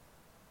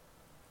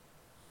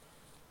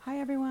Hi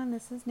everyone,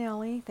 this is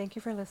Nellie. Thank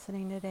you for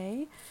listening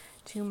today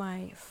to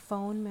my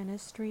phone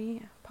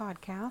ministry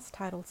podcast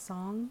titled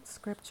Song,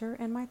 Scripture,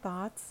 and My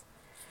Thoughts.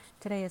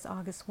 Today is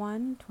August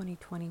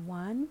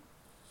 2021.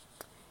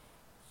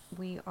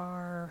 We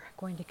are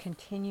going to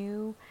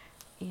continue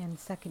in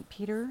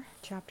 2Peter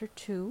chapter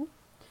 2.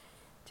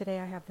 Today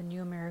I have the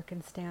New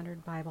American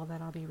Standard Bible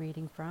that I'll be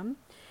reading from,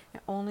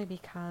 only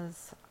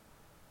because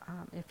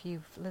if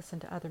you've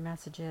listened to other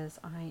messages,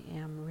 I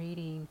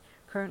am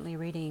currently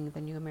reading the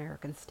New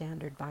American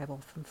Standard Bible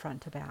from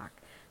front to back.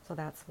 So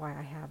that's why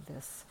I have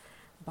this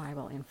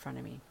Bible in front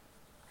of me.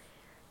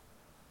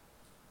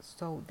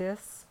 So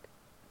this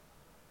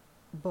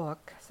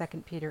book,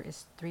 2 Peter,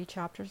 is 3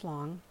 chapters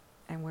long,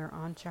 and we're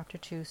on chapter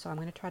 2, so I'm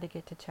going to try to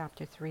get to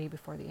chapter 3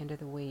 before the end of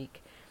the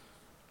week.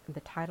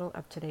 The title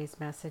of today's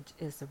message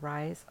is The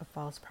Rise of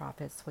False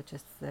Prophets, which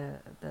is the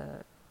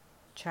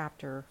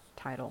chapter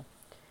title.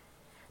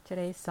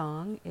 Today's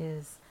song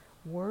is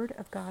Word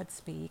of God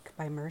Speak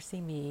by Mercy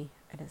Me.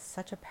 It is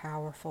such a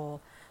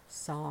powerful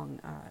song.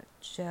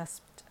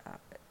 Just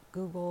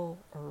Google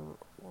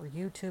or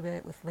YouTube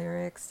it with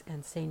lyrics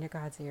and sing to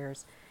God's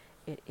ears.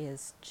 It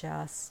is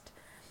just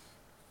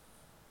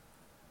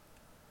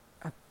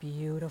a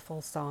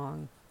beautiful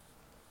song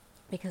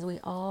because we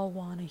all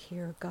want to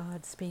hear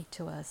God speak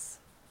to us.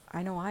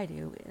 I know I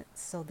do.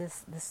 So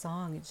this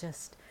song is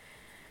just,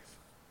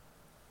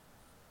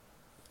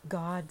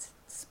 God,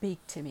 speak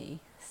to me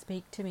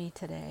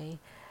today.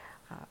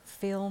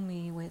 Fill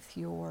me with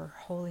your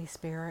Holy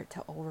Spirit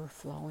to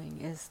overflowing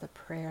is the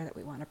prayer that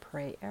we want to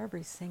pray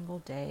every single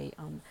day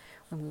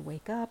when we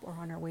wake up or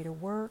on our way to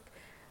work.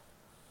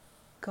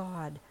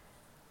 God,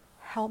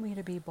 help me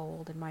to be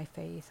bold in my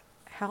faith.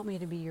 Help me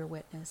to be your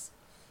witness.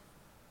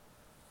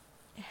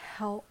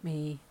 Help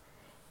me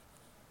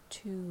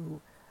to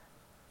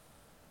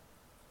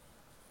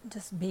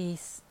just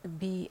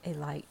be a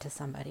light to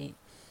somebody.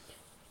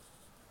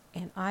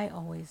 And I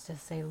always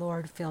just say,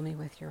 Lord, fill me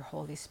with your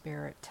Holy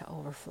Spirit to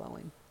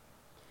overflowing.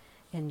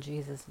 In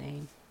Jesus'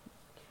 name,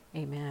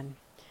 amen.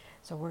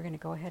 So we're going to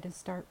go ahead and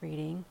start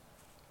reading.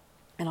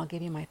 And I'll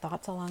give you my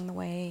thoughts along the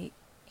way.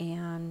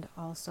 And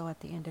also at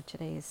the end of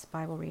today's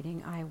Bible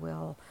reading, I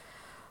will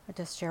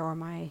just share where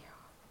my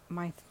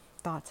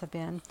thoughts have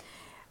been.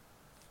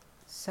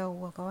 So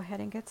we'll go ahead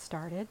and get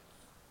started.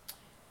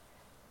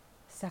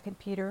 2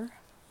 Peter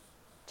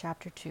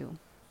chapter 2,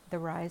 the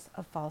rise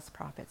of false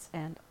prophets.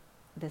 And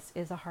this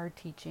is a hard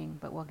teaching,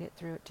 but we'll get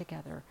through it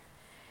together.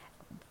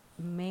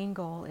 Main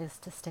goal is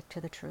to stick to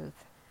the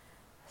truth.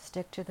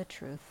 Stick to the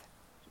truth.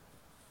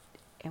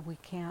 And we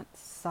can't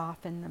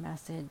soften the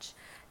message.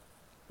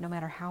 No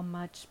matter how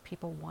much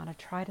people want to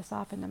try to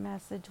soften the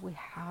message, we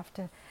have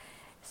to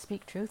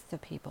speak truth to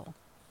people.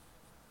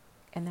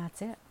 And that's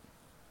it.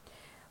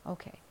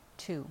 Okay,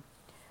 2.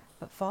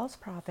 But false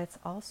prophets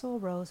also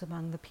arose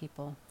among the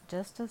people,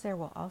 just as there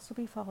will also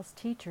be false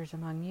teachers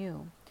among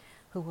you,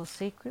 who will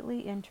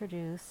secretly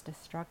introduce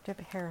destructive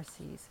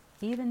heresies,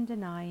 even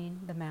denying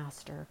the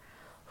master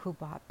who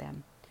bought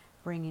them,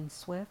 bringing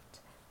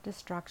swift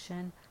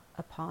destruction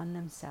upon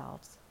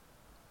themselves.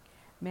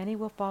 Many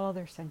will follow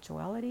their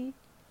sensuality,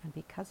 and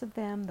because of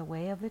them the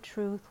way of the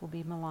truth will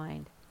be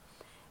maligned.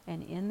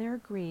 And in their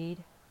greed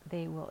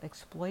they will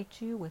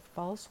exploit you with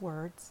false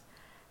words.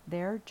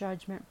 Their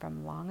judgment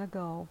from long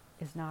ago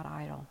is not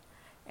idle,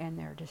 and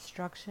their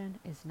destruction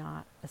is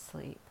not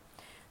asleep.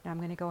 Now I'm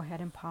going to go ahead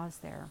and pause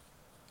there,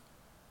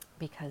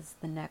 because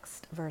the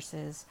next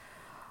verses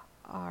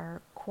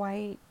are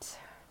quite,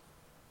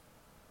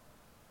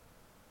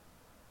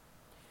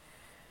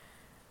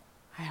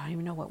 I don't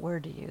even know what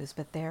word to use,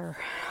 but they're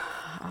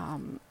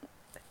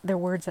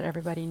words that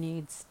everybody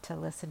needs to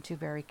listen to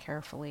very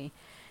carefully,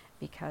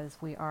 because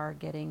we are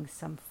getting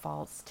some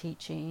false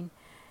teaching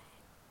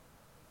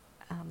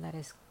that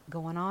is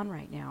going on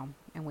right now,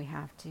 and we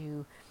have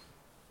to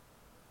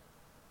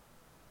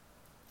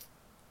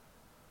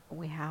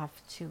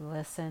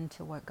listen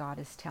to what God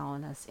is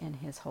telling us in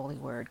His holy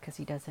word, because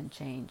He doesn't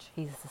change.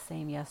 He's the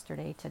same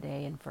yesterday,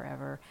 today, and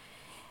forever.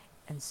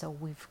 And so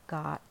we've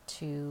got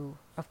to,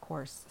 of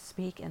course,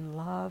 speak in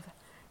love.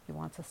 He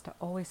wants us to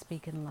always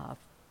speak in love,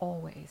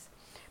 always.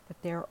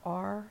 But there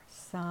are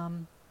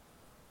some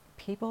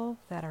people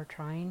that are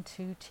trying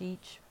to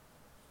teach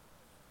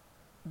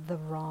the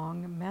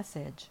wrong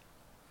message.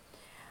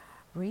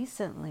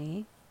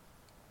 Recently,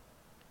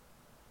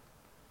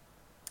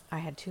 I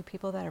had 2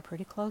 people that are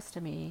pretty close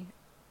to me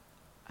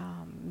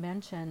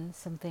mention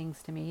some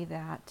things to me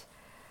that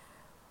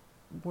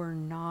were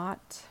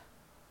not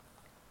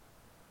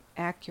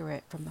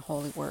accurate from the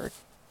Holy Word.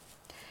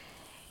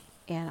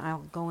 And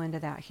I'll go into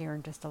that here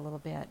in just a little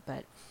bit,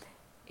 but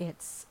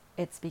it's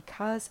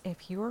because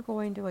if you are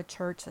going to a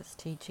church that's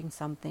teaching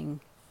something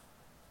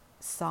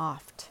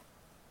soft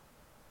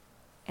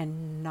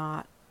and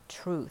not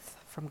truth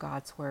from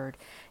God's Word,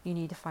 you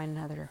need to find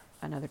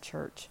another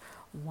church,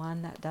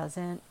 one that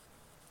doesn't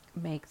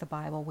make the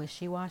Bible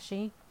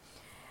wishy-washy.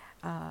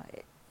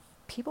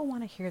 People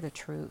want to hear the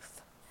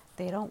truth.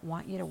 They don't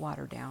want you to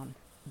water down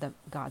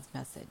God's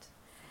message.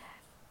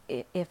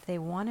 If they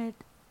wanted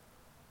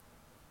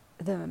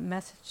the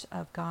message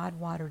of God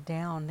watered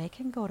down, they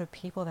can go to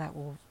people that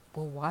will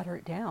water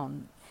it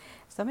down.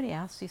 Somebody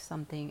asks you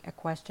something, a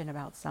question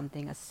about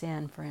something, a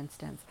sin, for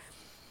instance.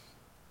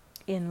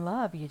 In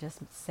love, you just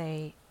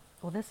say,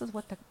 well, this is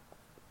what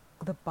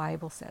the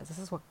Bible says. This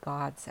is what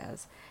God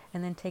says.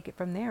 And then take it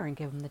from there and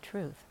give them the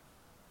truth.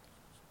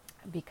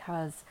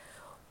 Because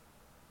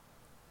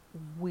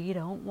we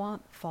don't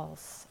want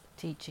false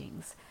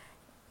teachings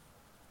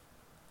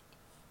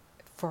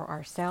for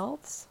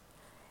ourselves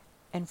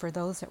and for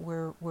those that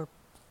we're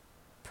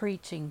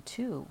preaching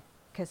to.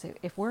 Because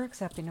if we're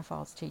accepting a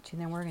false teaching,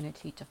 then we're going to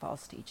teach a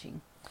false teaching.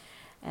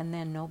 And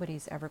then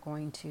nobody's ever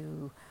going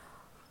to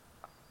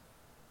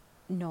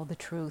know the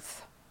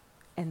truth.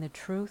 And the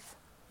truth,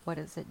 what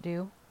does it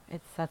do?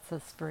 It sets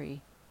us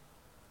free.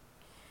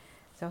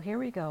 So here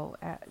we go.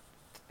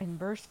 In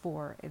verse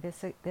 4,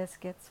 this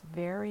gets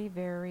very,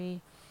 very...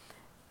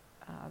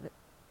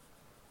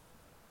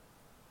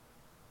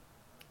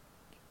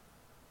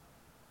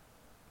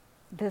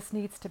 this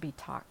needs to be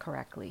taught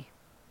correctly.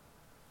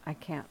 I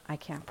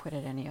can't put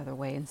it any other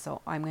way, and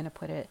so I'm going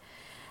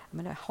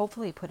to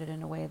hopefully put it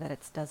in a way that it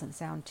doesn't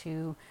sound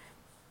too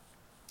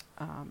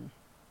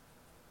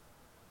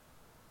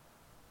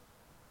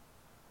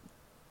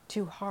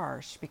too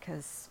harsh,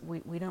 because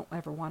we don't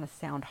ever want to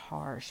sound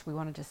harsh. We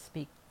want to just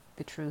speak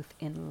the truth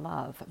in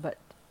love, but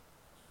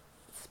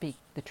speak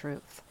the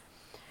truth.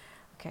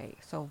 Okay,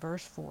 so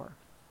verse 4.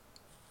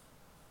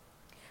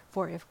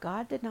 For if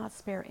God did not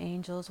spare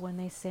angels when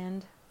they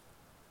sinned,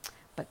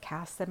 but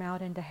cast them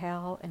out into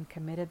hell and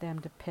committed them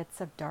to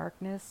pits of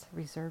darkness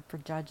reserved for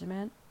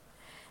judgment,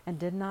 and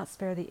did not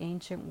spare the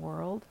ancient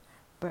world,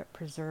 but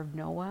preserved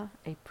Noah,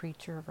 a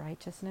preacher of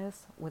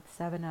righteousness, with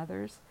 7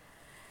 others,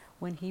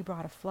 when he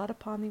brought a flood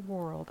upon the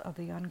world of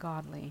the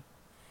ungodly,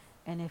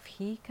 and if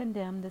he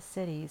condemned the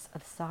cities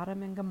of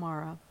Sodom and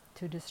Gomorrah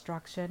to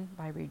destruction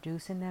by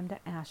reducing them to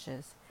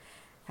ashes,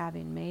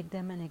 having made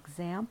them an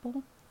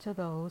example to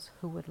those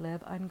who would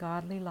live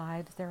ungodly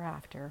lives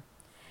thereafter,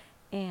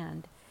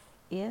 and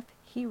if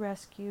he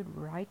rescued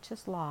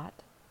righteous Lot,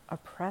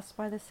 oppressed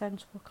by the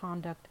sensual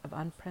conduct of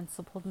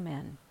unprincipled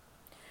men,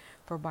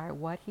 for by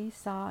what he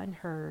saw and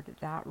heard,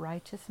 that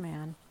righteous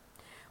man,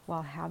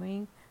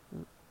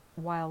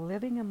 while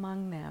living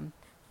among them,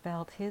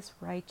 felt his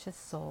righteous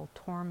soul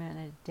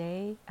tormented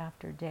day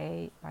after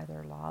day by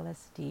their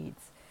lawless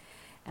deeds.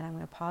 And I'm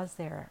going to pause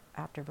there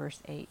after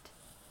verse 8,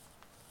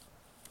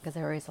 because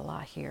there is a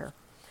lot here.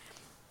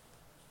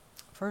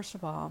 First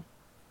of all,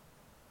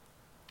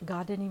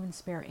 God didn't even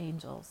spare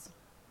angels.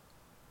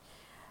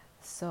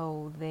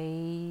 So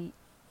the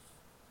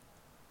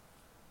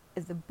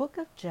book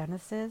of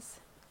Genesis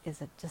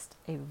is just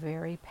a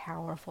very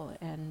powerful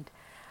and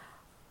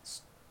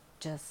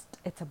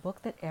it's a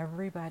book that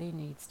everybody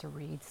needs to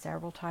read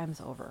several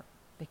times over,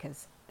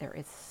 because there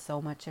is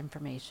so much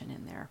information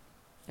in there.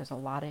 There's a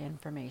lot of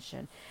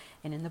information.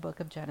 And in the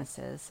book of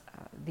Genesis,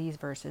 these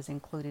verses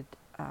included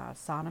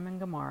Sodom and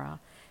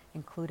Gomorrah,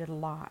 included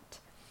Lot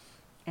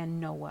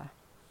and Noah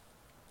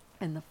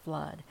and the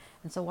flood.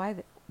 And so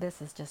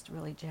this is just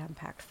really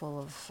jam-packed full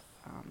of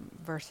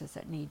verses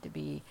that need to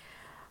be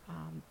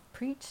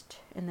preached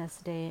in this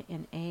day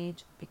and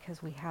age,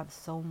 because we have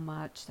so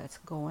much that's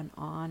going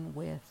on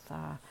with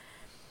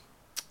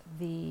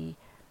the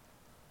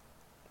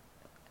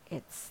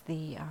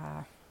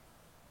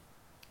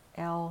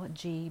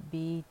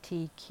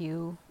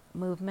LGBTQ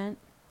movement,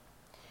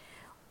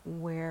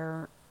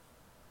 where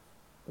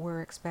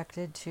we're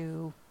expected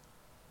to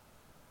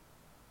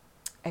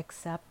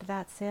accept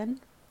that sin.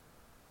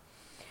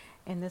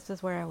 And this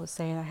is where I was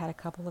saying I had a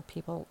couple of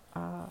people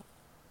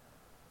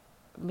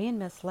being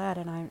misled,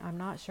 and I'm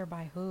not sure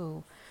by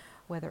who,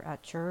 whether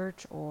at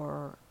church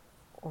or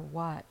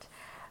what.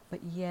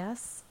 But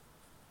yes,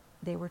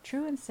 they were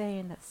true in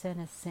saying that sin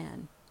is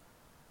sin,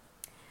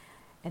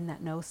 and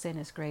that no sin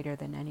is greater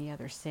than any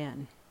other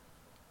sin.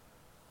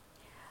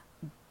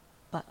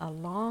 But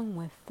along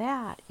with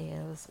that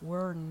is,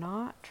 we're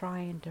not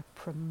trying to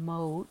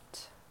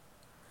promote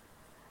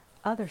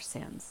other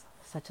sins,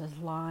 such as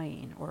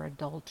lying or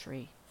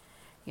adultery.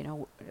 You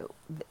know,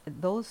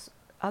 those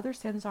other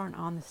sins aren't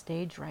on the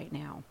stage right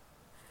now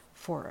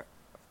for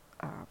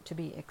to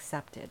be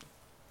accepted.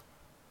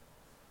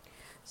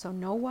 So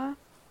Noah,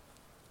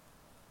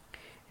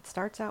 it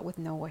starts out with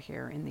Noah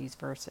here in these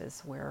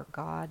verses, where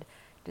God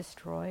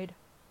destroyed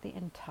the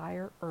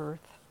entire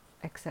earth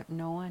except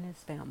Noah and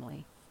his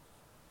family.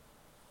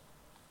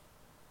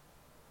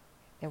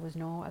 There was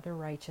no other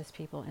righteous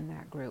people in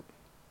that group.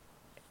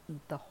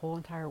 The whole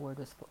entire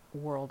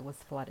world was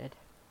flooded.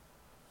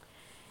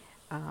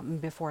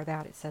 Before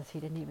that, it says he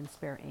didn't even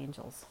spare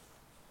angels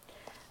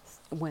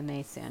when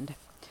they sinned.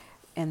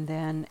 And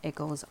then it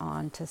goes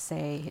on to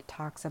say, it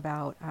talks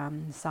about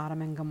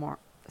Sodom and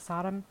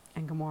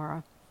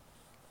Gomorrah.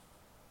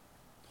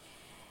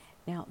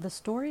 Now, the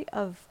story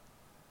of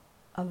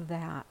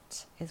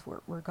that is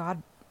where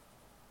God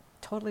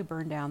totally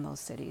burned down those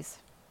cities,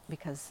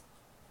 because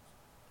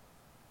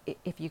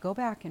if you go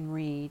back and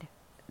read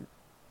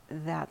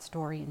that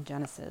story in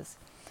Genesis,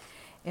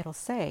 it'll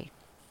say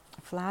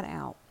flat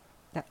out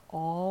that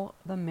all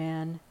the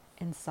men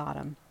in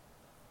Sodom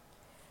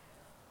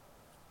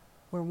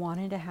were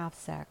wanting to have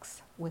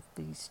sex with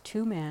these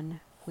two men,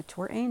 which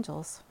were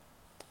angels,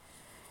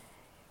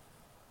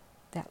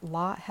 that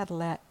Lot had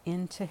let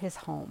into his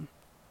home.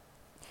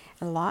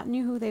 And Lot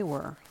knew who they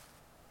were.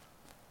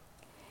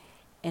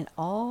 And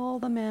all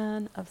the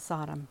men of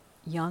Sodom,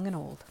 young and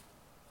old,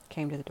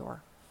 came to the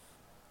door.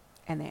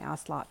 And they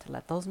asked Lot to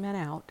let those men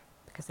out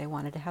because they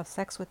wanted to have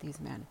sex with these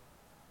men.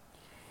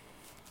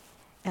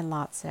 And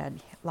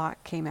Lot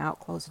came out,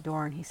 closed the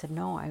door, and he said,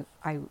 no,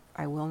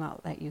 I will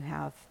not let you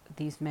have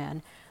these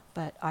men,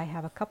 but I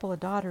have a couple of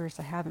daughters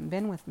that haven't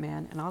been with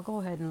men, and I'll go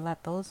ahead and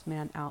let those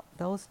men out,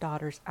 those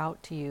daughters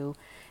out to you,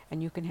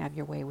 and you can have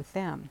your way with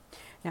them.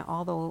 Now,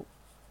 although,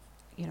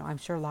 I'm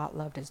sure Lot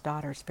loved his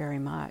daughters very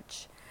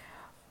much,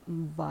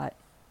 but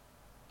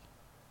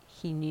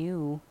he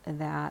knew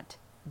that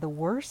the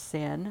worst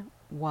sin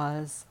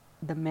was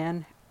the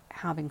men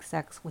having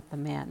sex with the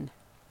men,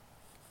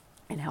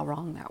 and how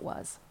wrong that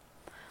was.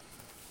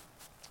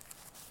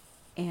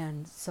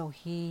 And so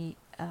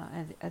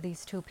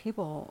these two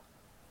people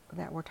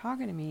that were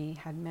talking to me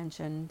had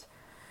mentioned,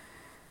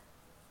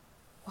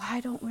 well, I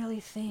don't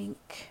really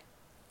think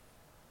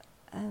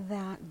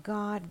that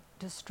God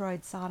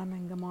destroyed Sodom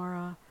and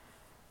Gomorrah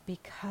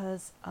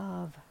because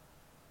of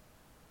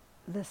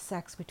the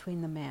sex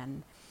between the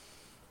men.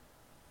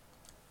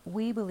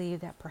 We believe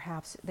that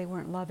perhaps they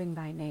weren't loving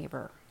thy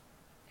neighbor,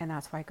 and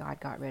that's why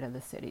God got rid of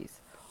the cities.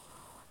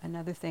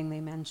 Another thing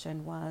they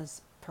mentioned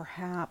was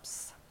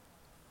perhaps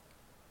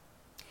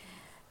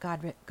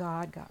God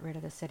got rid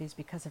of the cities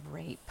because of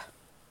rape.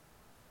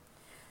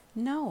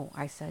 No,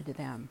 I said to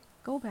them,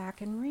 go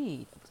back and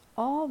read.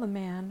 All the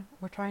men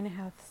were trying to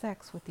have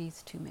sex with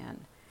these two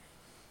men.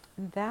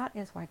 And that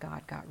is why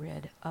God got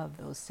rid of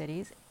those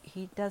cities.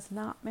 He does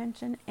not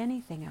mention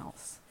anything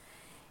else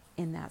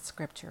in that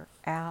scripture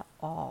at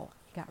all.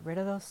 He got rid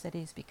of those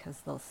cities because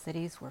those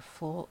cities were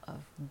full of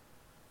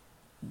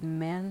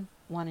men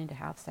wanting to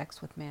have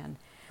sex with men.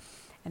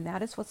 And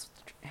that is what's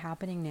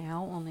happening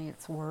now, only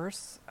it's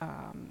worse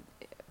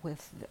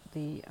with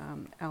the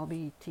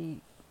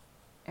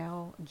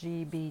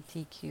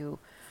LGBTQ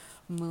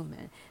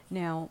movement.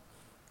 Now,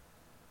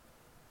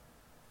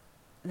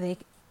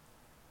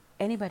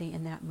 anybody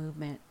in that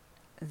movement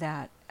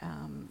that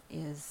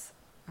is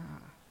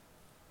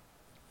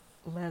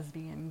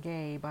lesbian,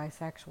 gay,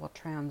 bisexual,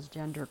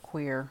 transgender,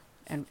 queer,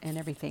 and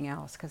everything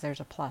else, because there's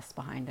a plus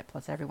behind it,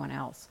 plus everyone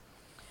else,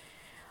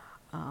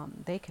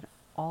 they can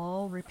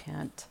all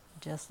repent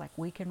just like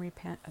we can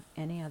repent of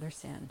any other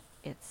sin.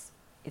 It's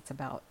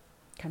about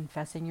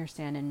confessing your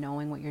sin and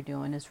knowing what you're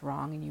doing is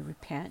wrong, and you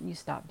repent and you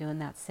stop doing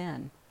that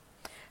sin.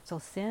 So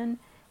sin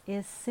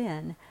is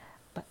sin,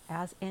 but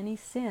as any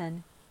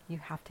sin, you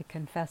have to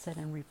confess it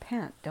and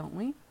repent, don't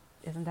we?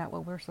 Isn't that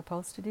what we're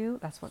supposed to do?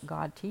 That's what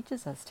God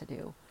teaches us to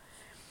do.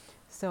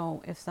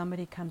 So if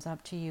somebody comes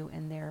up to you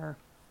and they're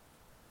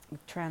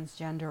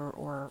transgender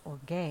or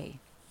gay,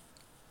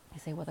 you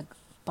say, well, the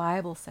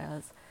Bible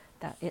says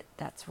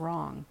that's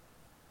wrong.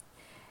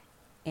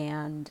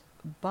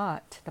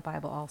 But the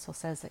Bible also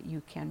says that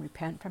you can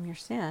repent from your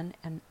sin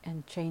and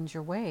change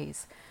your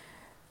ways.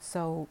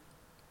 So,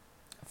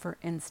 for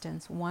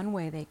instance, one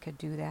way they could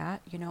do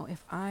that,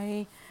 if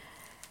I'm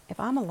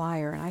a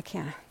liar and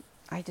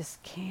I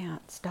just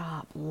can't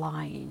stop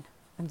lying.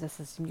 I'm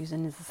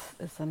using this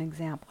as an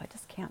example. I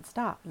just can't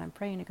stop, and I'm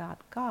praying to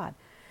God,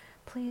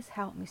 please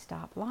help me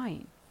stop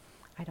lying.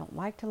 I don't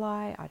like to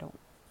lie. I don't,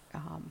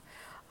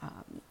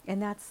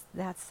 and that's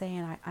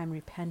saying I'm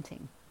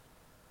repenting,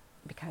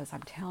 because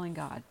I'm telling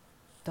God,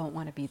 don't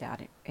want to be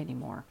that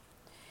anymore.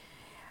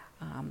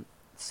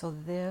 So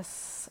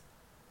this,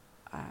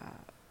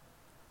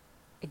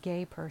 a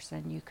gay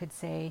person, you could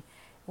say,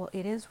 well,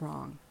 it is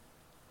wrong.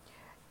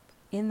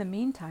 In the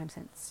meantime,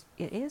 since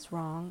it is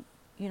wrong,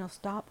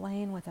 stop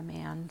laying with a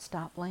man,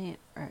 stop laying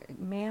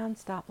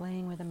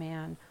with a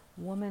man,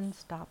 woman,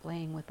 stop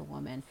laying with a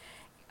woman.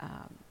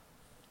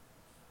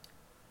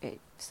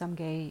 Some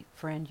gay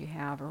friend you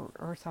have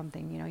or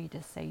something, you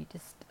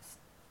just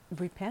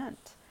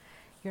repent.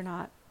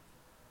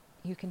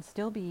 You can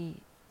still be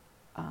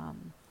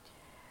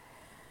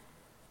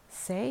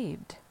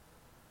saved,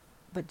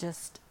 but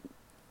just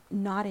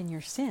not in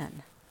your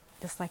sin,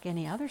 just like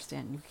any other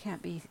sin.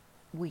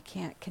 We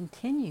can't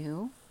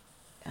continue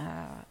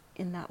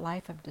in that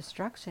life of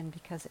destruction,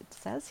 because it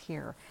says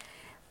here,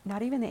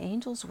 not even the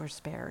angels were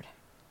spared.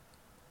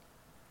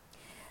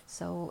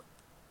 So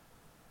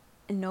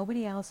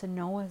nobody else in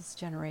Noah's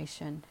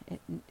generation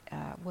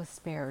was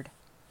spared.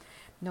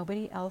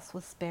 Nobody else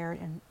was spared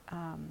in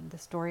the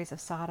stories of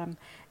Sodom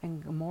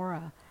and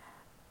Gomorrah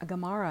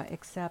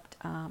except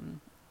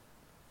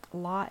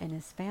Lot and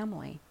his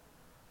family.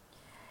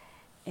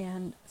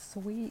 And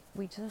so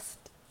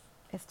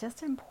it's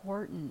just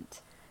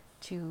important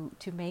to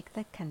make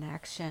the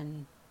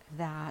connection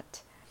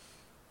that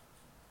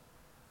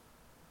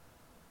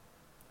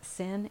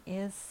sin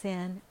is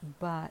sin,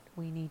 but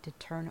we need to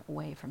turn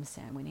away from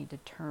sin. We need to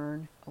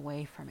turn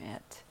away from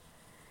it.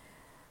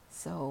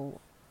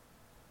 So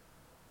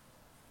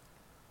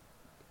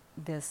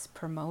this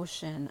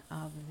promotion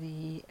of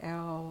the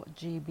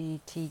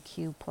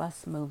LGBTQ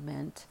plus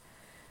movement,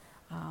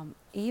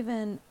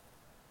 even,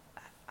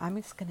 I'm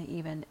just going to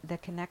even, the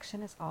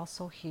connection is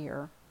also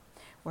here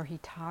where he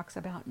talks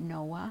about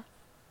Noah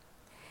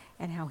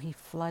and how he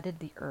flooded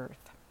the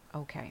earth.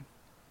 Okay.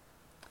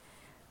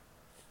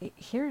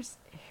 Here's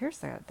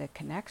the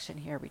connection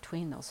here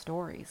between those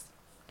stories.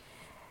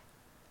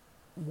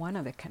 One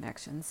of the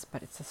connections,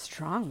 but it's a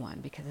strong one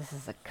because this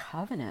is a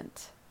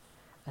covenant,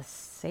 a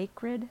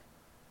sacred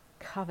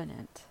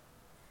covenant.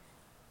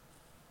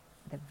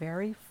 The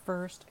very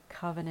first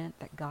covenant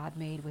that God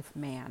made with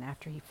man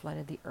after he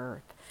flooded the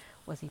earth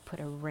was he put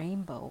a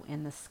rainbow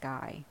in the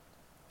sky.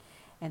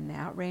 And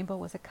that rainbow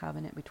was a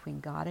covenant between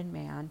God and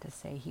man to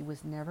say he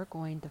was never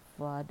going to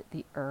flood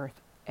the earth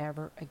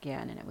ever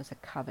again. And it was a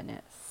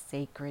covenant,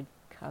 sacred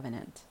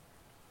covenant.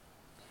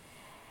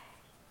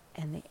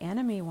 And the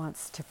enemy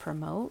wants to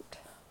promote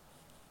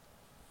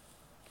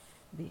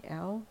the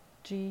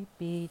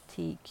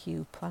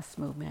LGBTQ plus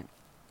movement.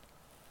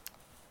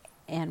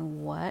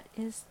 And what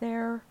is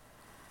their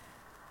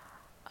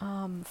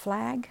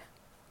flag?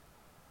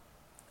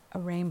 A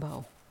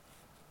rainbow.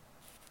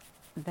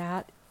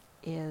 That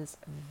is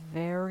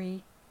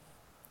very,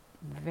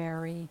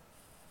 very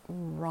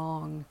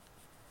wrong.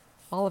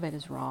 All of it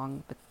is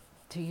wrong, but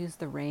to use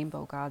the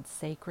rainbow, God's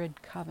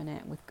sacred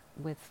covenant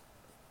with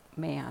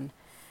man,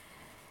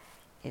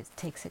 it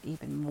takes it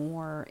even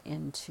more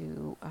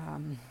into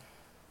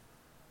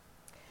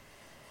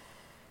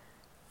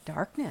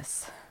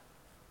darkness.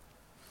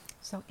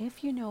 So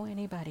if you know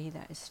anybody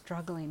that is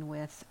struggling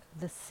with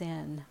the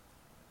sin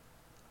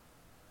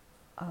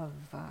of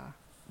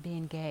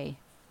being gay,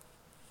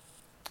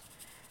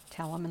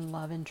 tell them in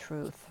love and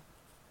truth.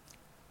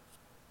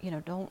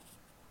 Don't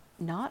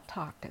not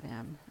talk to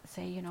them.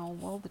 Say,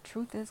 well, the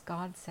truth is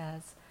God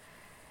says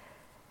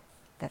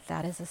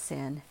that is a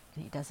sin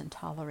and he doesn't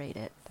tolerate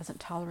it, doesn't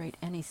tolerate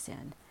any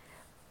sin.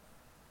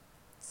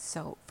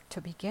 So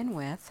to begin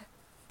with,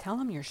 tell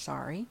them you're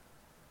sorry.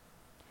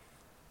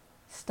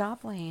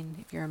 Stop laying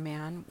if you're a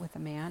man with a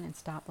man, and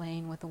stop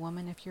laying with a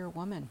woman if you're a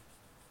woman.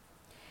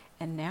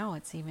 And now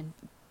it's even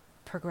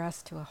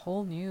progressed to a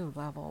whole new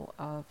level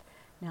of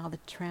now the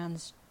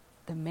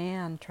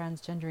man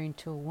transgendering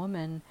to a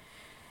woman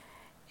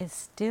is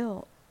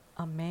still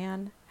a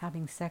man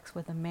having sex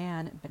with a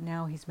man, but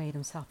now he's made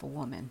himself a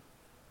woman.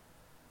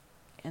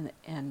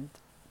 And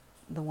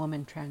the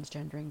woman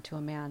transgendering to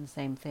a man,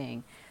 same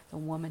thing. The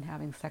woman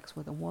having sex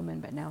with a woman,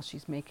 but now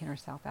she's making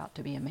herself out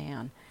to be a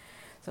man.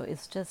 So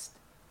it's just,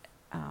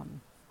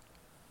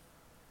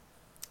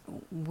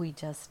 we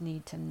just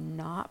need to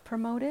not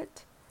promote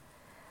it,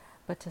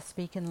 but to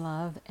speak in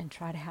love and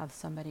try to have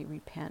somebody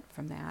repent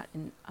from that.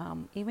 And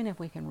even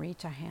if we can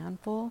reach a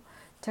handful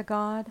to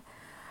God,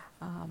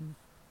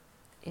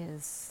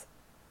 is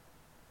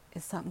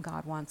something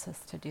God wants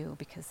us to do,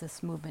 because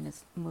this movement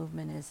is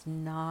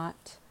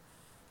not,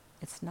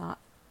 it's not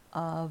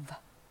of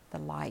the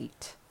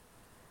light.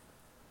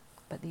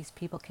 But these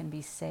people can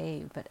be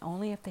saved, but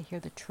only if they hear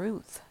the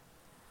truth.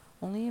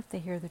 Only if they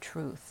hear the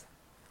truth.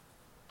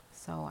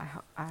 So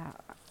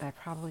I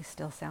probably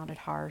still sounded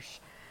harsh,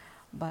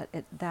 but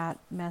that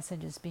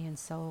message is being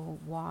so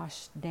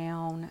washed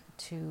down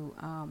to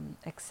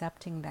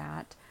accepting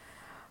that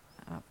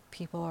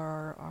people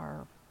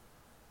are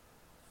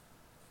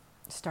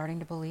starting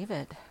to believe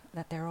it,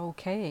 that they're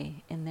okay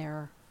in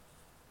their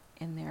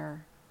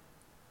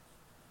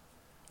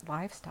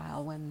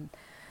lifestyle when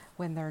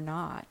they're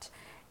not.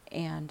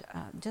 And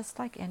just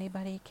like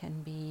anybody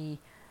can be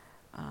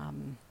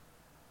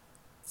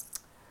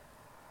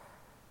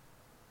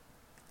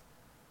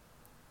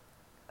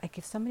like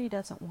if somebody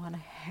doesn't want to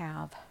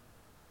have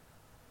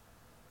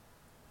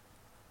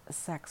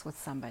sex with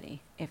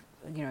somebody, if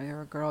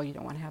you're a girl, you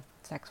don't want to have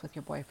sex with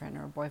your boyfriend,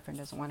 or a boyfriend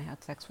doesn't want to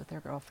have sex with their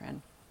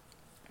girlfriend,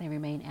 they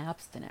remain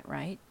abstinent,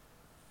 right?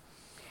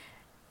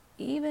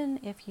 Even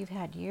if you've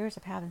had years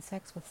of having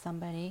sex with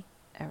somebody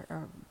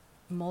or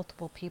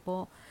multiple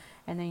people,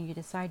 and then you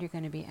decide you're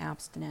going to be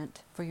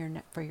abstinent for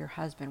your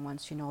husband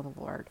once you know the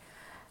Lord,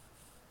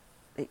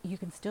 you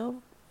can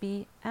still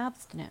be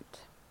abstinent.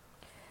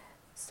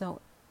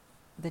 So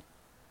the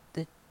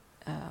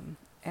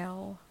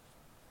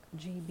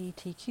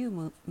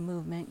LGBTQ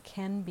movement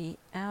can be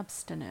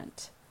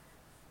abstinent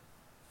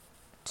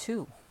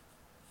too.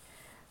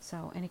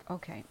 So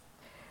okay,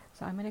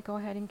 so I'm going to go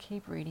ahead and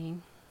keep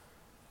reading.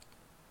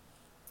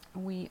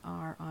 We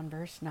are on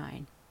verse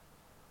 9.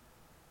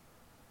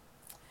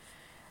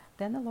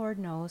 Then the Lord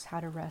knows how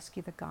to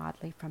rescue the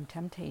godly from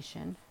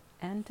temptation,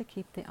 and to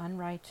keep the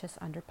unrighteous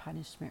under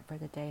punishment for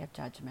the day of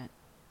judgment,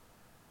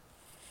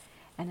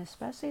 and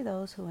especially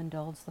those who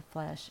indulge the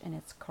flesh in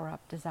its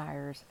corrupt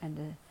desires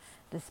and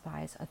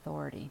despise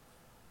authority.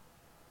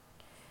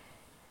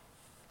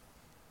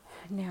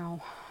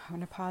 Now, I'm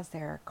going to pause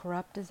there.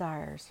 Corrupt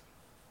desires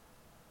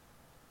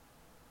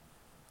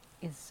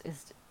is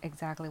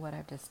exactly what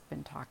I've just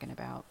been talking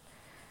about.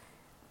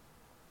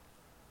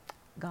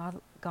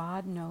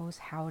 God knows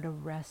how to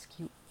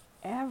rescue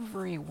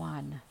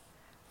everyone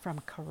from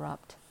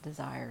corrupt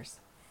desires.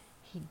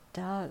 He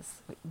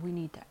does. We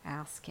need to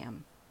ask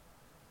him.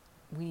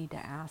 We need to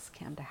ask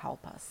him to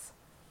help us.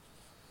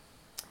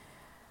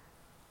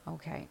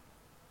 Okay.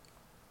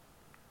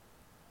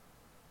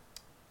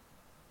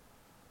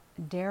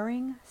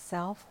 Daring,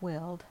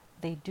 self-willed,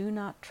 they do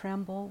not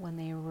tremble when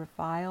they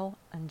revile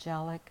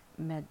angelic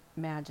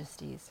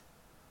majesties.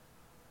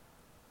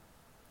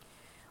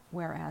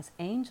 Whereas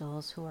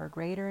angels, who are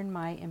greater in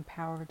might and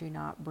power, do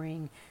not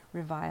bring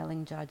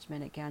reviling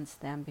judgment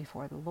against them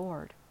before the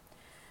Lord.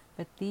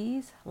 But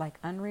these, like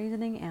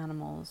unreasoning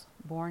animals,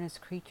 born as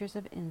creatures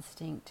of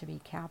instinct to be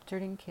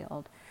captured and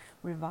killed,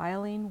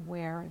 reviling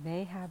where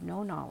they have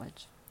no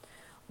knowledge,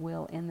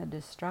 will in the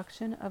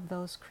destruction of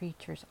those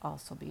creatures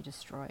also be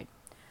destroyed,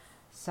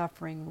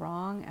 suffering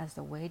wrong as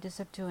the wages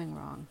of doing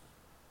wrong.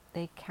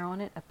 They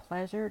count it a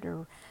pleasure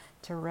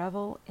to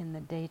revel in the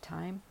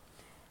daytime.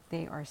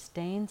 They are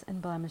stains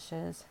and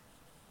blemishes,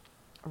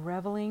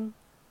 reveling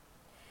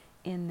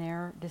in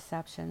their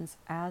deceptions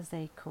as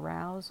they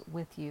carouse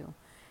with you,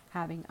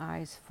 having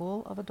eyes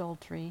full of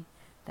adultery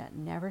that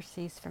never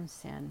cease from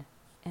sin,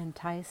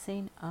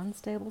 enticing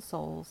unstable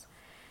souls,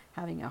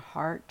 having a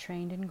heart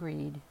trained in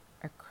greed,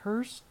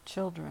 accursed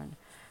children,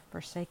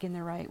 forsaking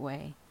the right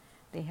way.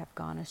 They have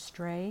gone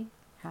astray,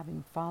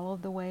 having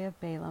followed the way of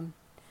Balaam,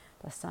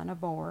 the son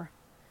of Beor,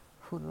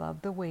 who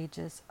loved the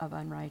wages of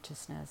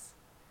unrighteousness.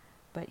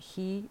 But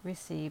he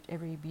received a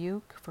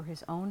rebuke for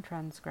his own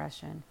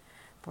transgression,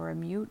 for a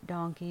mute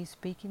donkey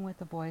speaking with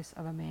the voice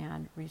of a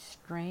man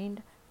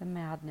restrained the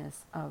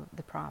madness of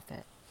the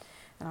prophet.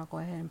 And I'll go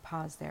ahead and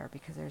pause there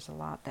because there's a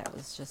lot that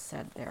was just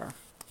said there.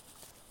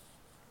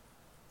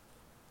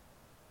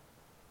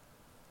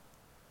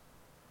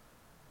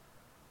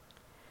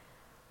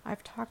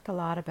 I've talked a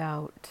lot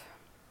about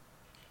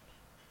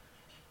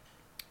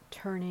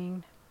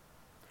turning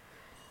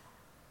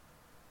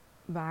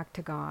back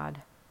to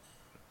God,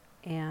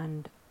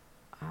 and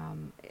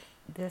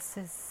this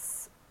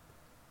is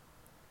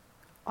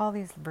all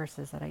these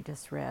verses that I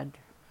just read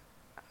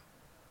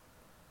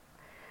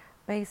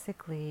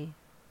basically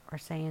are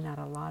saying that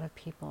a lot of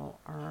people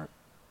are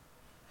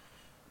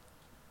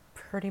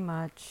pretty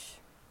much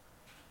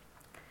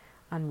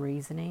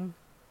unreasoning.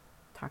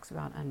 Talks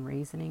about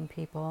unreasoning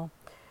people,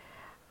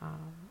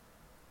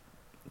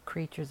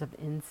 creatures of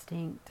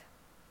instinct.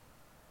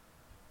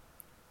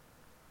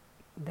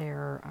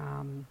 They're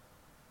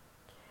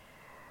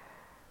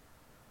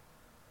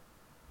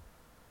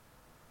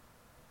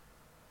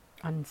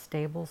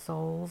unstable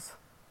souls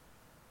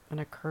and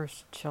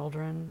accursed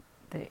children.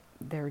 They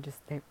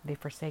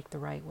forsake the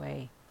right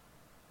way.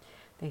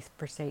 They're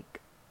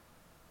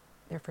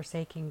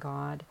forsaking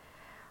God,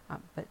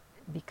 but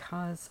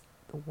because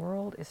the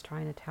world is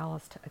trying to tell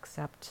us to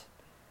accept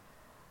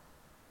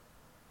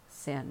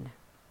sin,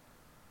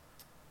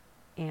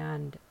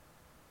 and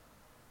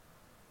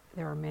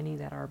there are many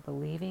that are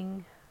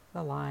believing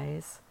the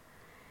lies,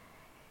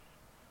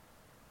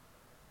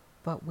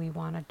 but we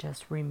want to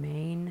just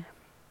remain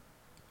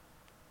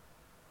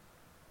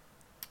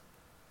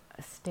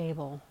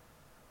stable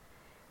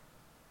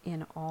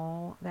in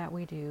all that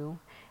we do,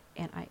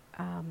 and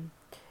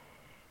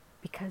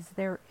because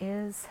there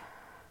is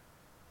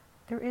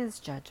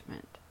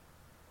judgment.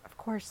 Of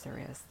course there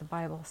is. The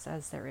Bible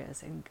says there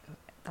is, and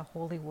the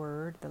Holy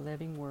Word, the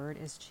living Word,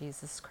 is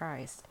Jesus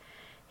Christ.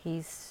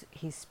 He's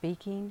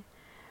speaking,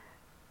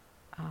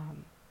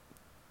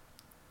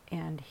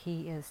 and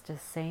he is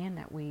just saying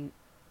that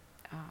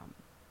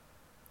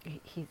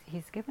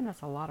he's given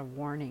us a lot of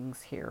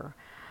warnings here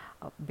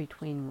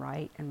between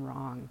right and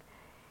wrong,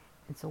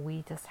 and so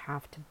we just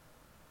have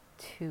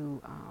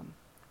to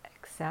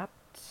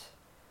accept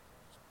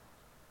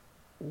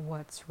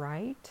what's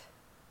right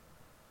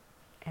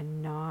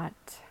and not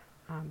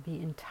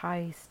be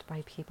enticed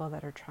by people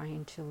that are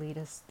trying to lead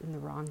us in the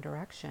wrong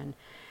direction.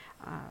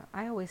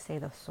 I always say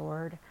the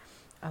sword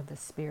of the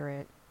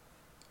Spirit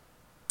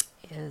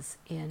is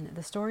in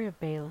the story of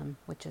Balaam,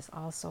 which is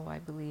also, I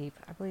believe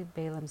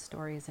Balaam's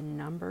story is in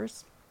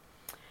Numbers,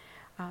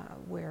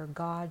 where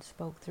God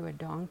spoke through a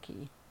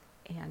donkey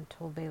and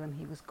told Balaam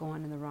he was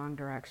going in the wrong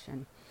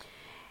direction.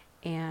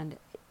 And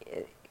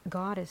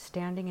God is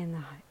standing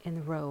in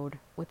the road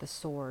with a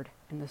sword,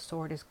 and the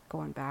sword is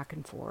going back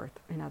and forth.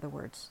 In other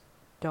words,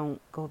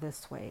 don't go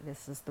this way.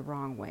 This is the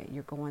wrong way.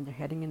 You're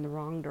heading in the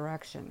wrong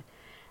direction.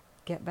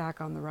 Get back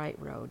on the right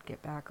road.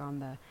 Get back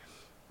on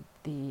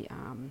the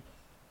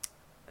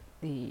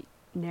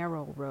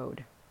narrow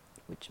road,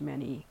 which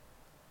many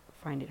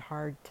find it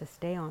hard to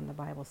stay on. The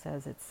Bible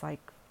says it's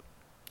like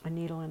a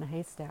needle in a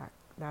haystack.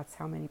 That's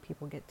how many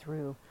people get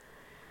through.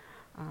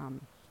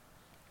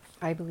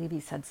 I believe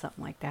he said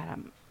something like that.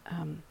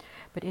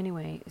 But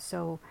anyway,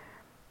 so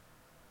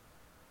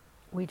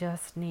we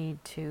just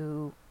need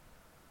to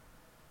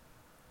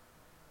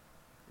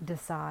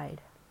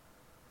decide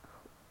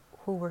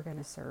who we're going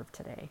to serve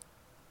today.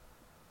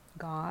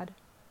 God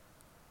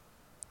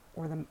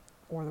or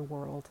the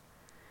world.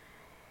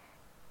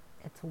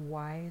 It's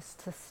wise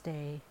to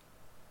stay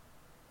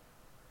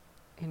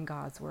in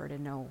God's word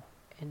and know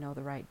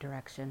the right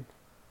direction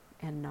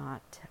and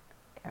not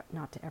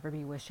to ever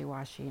be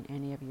wishy-washy in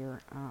any of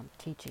your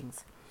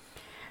teachings.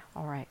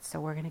 All right, so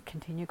we're going to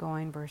continue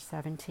going, verse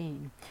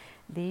 17.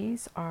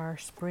 These are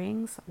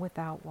springs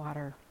without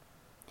water,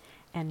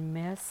 and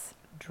mists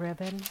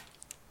driven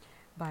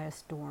by a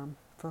storm,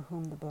 for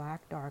whom the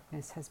black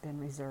darkness has been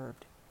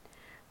reserved.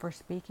 For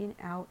speaking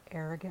out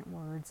arrogant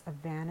words of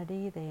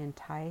vanity, they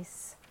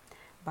entice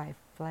by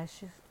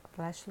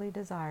fleshly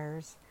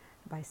desires,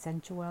 by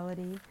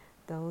sensuality,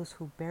 those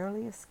who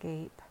barely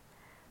escape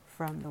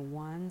from the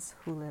ones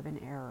who live in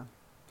error,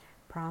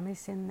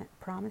 promising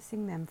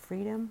them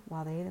freedom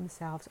while they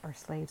themselves are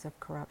slaves of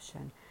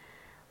corruption.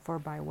 For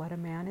by what a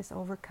man is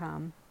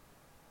overcome,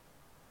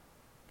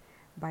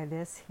 by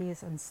this he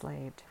is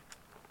enslaved.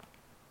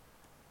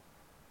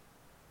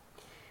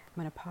 I'm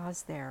going to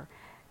pause there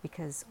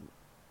because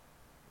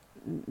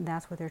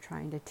that's what they're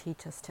trying to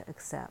teach us to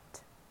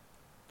accept.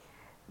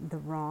 The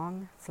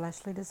wrong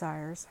fleshly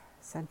desires,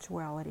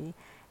 sensuality,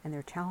 and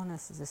they're telling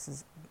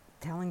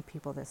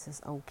people this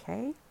is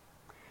okay,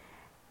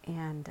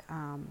 and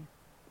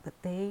but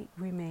they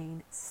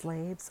remain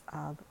slaves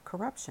of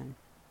corruption.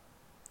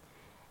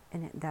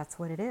 And that's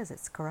what it is.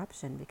 It's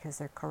corruption because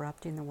they're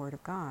corrupting the Word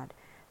of God.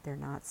 They're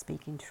not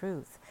speaking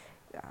truth.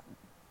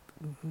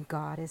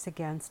 God is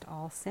against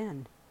all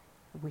sin.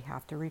 We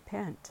have to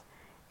repent.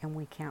 And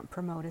we can't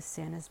promote a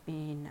sin as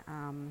being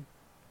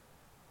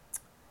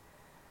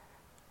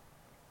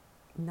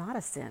not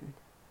a sin.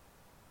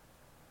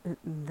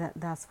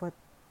 That's what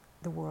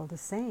the world is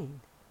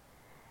saying.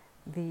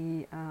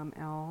 The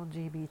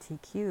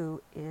LGBTQ,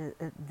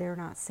 they're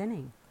not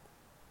sinning.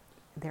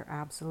 They're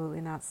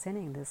absolutely not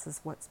sinning. This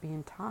is what's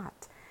being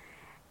taught.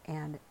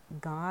 And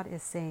God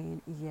is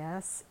saying,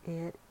 yes,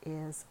 it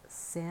is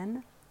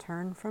sin.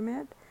 Turn from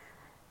it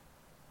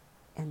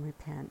and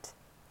repent.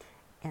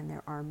 And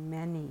there are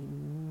many,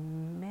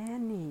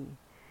 many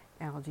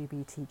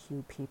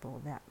LGBTQ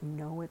people that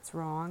know it's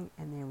wrong,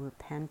 and they're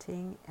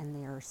repenting, and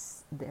they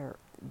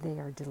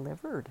are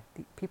delivered.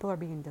 People are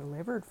being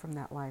delivered from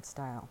that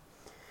lifestyle.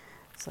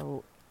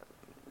 So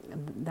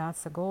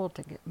that's the goal,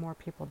 to get more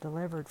people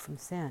delivered from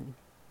sin.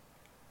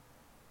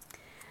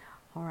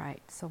 All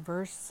right, so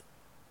verse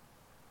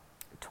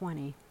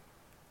 20.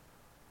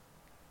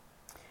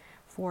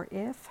 For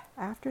if,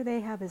 after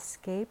they have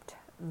escaped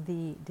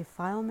the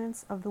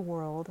defilements of the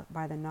world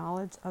by the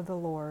knowledge of the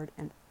Lord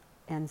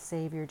and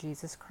Savior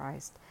Jesus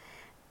Christ,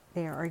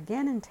 they are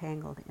again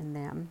entangled in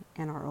them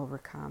and are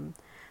overcome,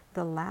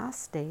 the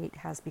last state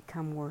has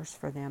become worse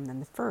for them than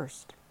the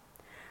first.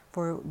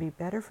 For it would be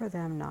better for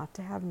them not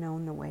to have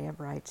known the way of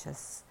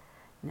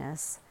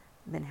righteousness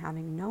than,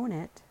 having known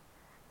it,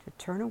 to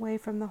turn away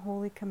from the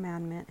holy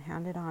commandment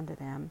handed on to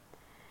them.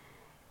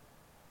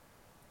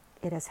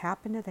 It has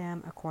happened to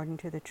them according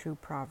to the true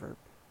proverb.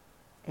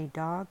 A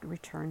dog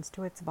returns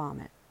to its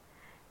vomit,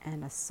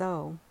 and a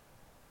sow,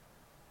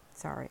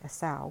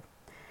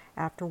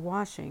 after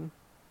washing,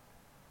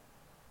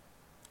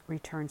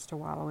 returns to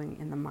wallowing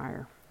in the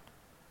mire.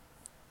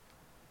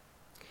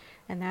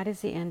 And that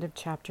is the end of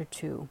chapter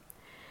 2.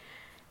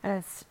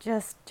 It's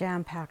just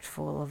jam-packed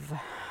full of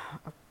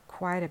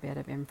quite a bit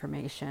of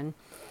information,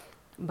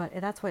 but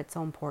that's why it's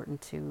so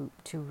important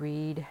to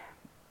read.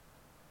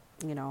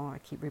 You know, I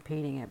keep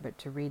repeating it, but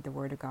to read the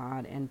Word of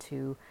God and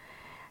to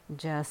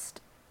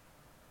just,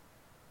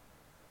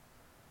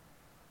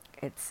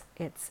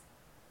 it's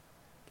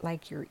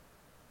like you're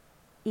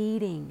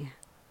eating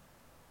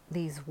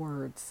these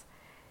words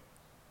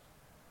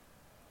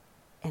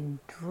and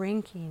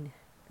drinking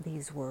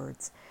these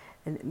words.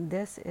 And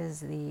this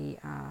is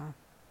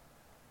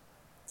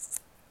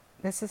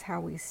how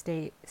we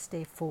stay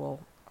full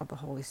of the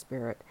Holy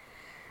Spirit.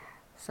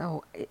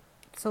 So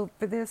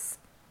for this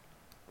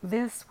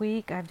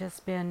week, I've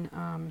just been,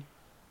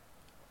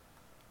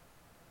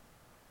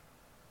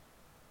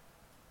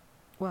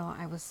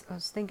 I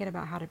was thinking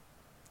about how to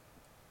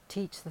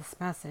teach this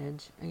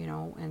message,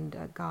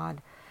 and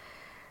God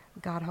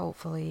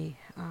hopefully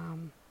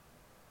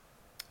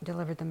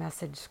delivered the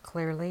message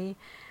clearly,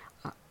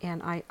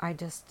 and I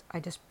just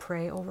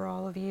pray over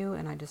all of you,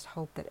 and I just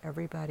hope that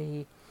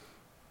everybody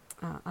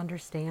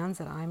understands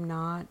that I'm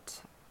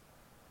not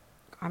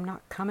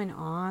coming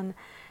on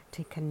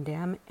to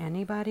condemn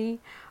anybody.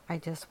 I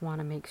just want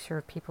to make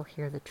sure people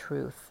hear the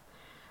truth,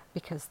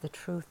 because the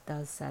truth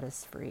does set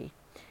us free.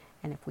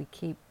 And if we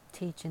keep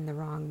teaching the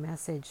wrong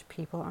message,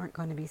 people aren't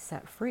going to be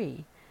set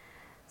free.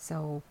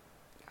 So,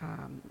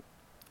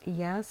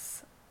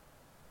 yes,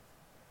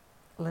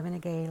 living a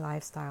gay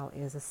lifestyle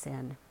is a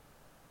sin.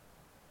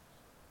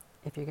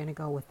 If you're going to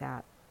go with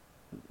that,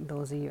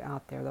 those of you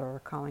out there that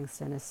are calling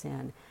sin a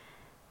sin,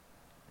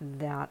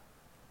 that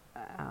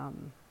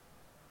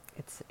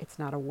it's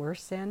not a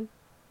worse sin,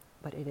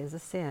 but it is a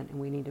sin, and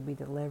we need to be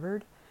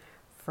delivered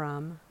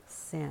from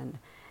sin,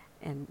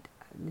 and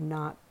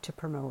not to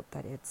promote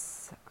that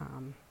it's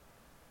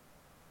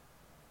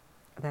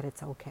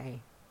okay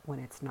when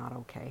it's not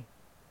okay.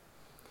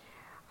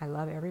 I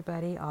love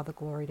everybody. All the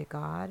glory to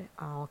God.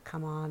 I'll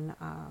come on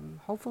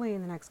hopefully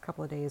in the next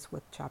couple of days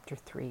with chapter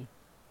 3.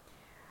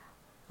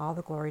 All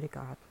the glory to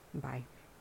God. Bye.